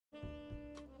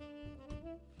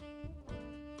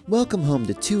Welcome home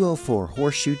to 204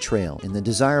 Horseshoe Trail in the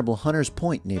desirable Hunters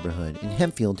Point neighborhood in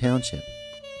Hempfield Township.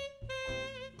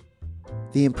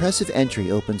 The impressive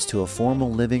entry opens to a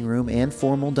formal living room and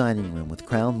formal dining room with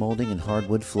crown molding and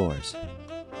hardwood floors.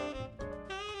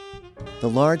 The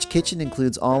large kitchen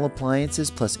includes all appliances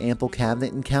plus ample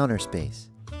cabinet and counter space.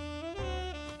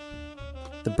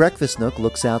 The breakfast nook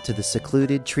looks out to the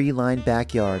secluded tree-lined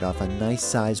backyard off a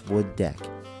nice-sized wood deck.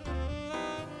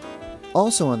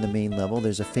 Also on the main level,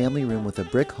 there's a family room with a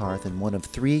brick hearth and one of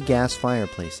 3 gas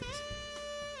fireplaces.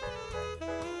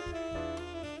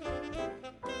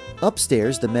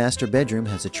 Upstairs, the master bedroom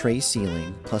has a tray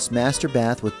ceiling, plus master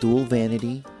bath with dual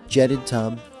vanity, jetted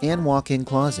tub, and walk-in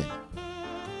closet.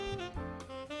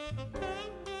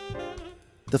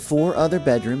 The 4 other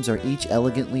bedrooms are each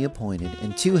elegantly appointed,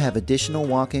 and 2 have additional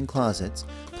walk-in closets,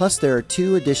 plus there are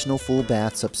 2 additional full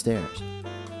baths upstairs.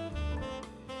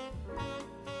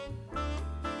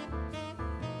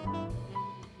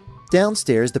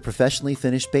 Downstairs, the professionally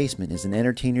finished basement is an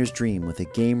entertainer's dream with a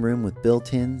game room with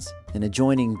built-ins, an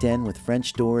adjoining den with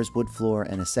French doors, wood floor,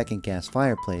 and a second gas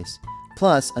fireplace,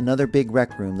 plus another big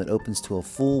rec room that opens to a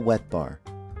full wet bar.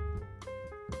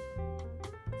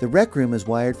 The rec room is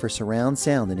wired for surround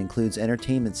sound and includes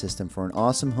entertainment system for an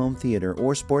awesome home theater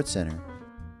or sports center.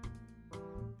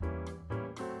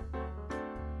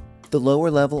 The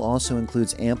lower level also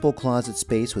includes ample closet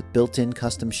space with built-in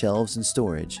custom shelves and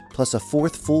storage, plus a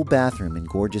 4th full bathroom in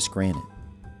gorgeous granite.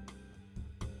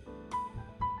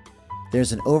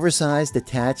 There's an oversized,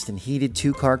 detached, and heated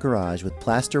 2-car garage with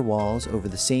plaster walls over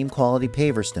the same quality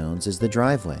paver stones as the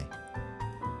driveway.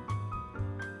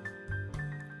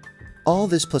 All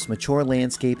this plus mature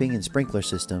landscaping and sprinkler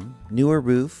system, newer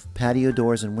roof, patio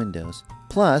doors and windows,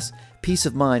 plus peace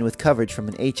of mind with coverage from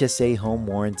an HSA home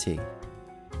warranty.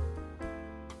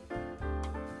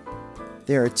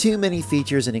 There are too many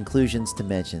features and inclusions to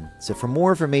mention, so for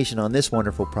more information on this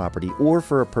wonderful property or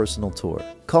for a personal tour,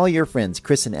 call your friends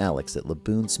Chris and Alex at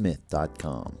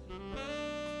laboonsmith.com.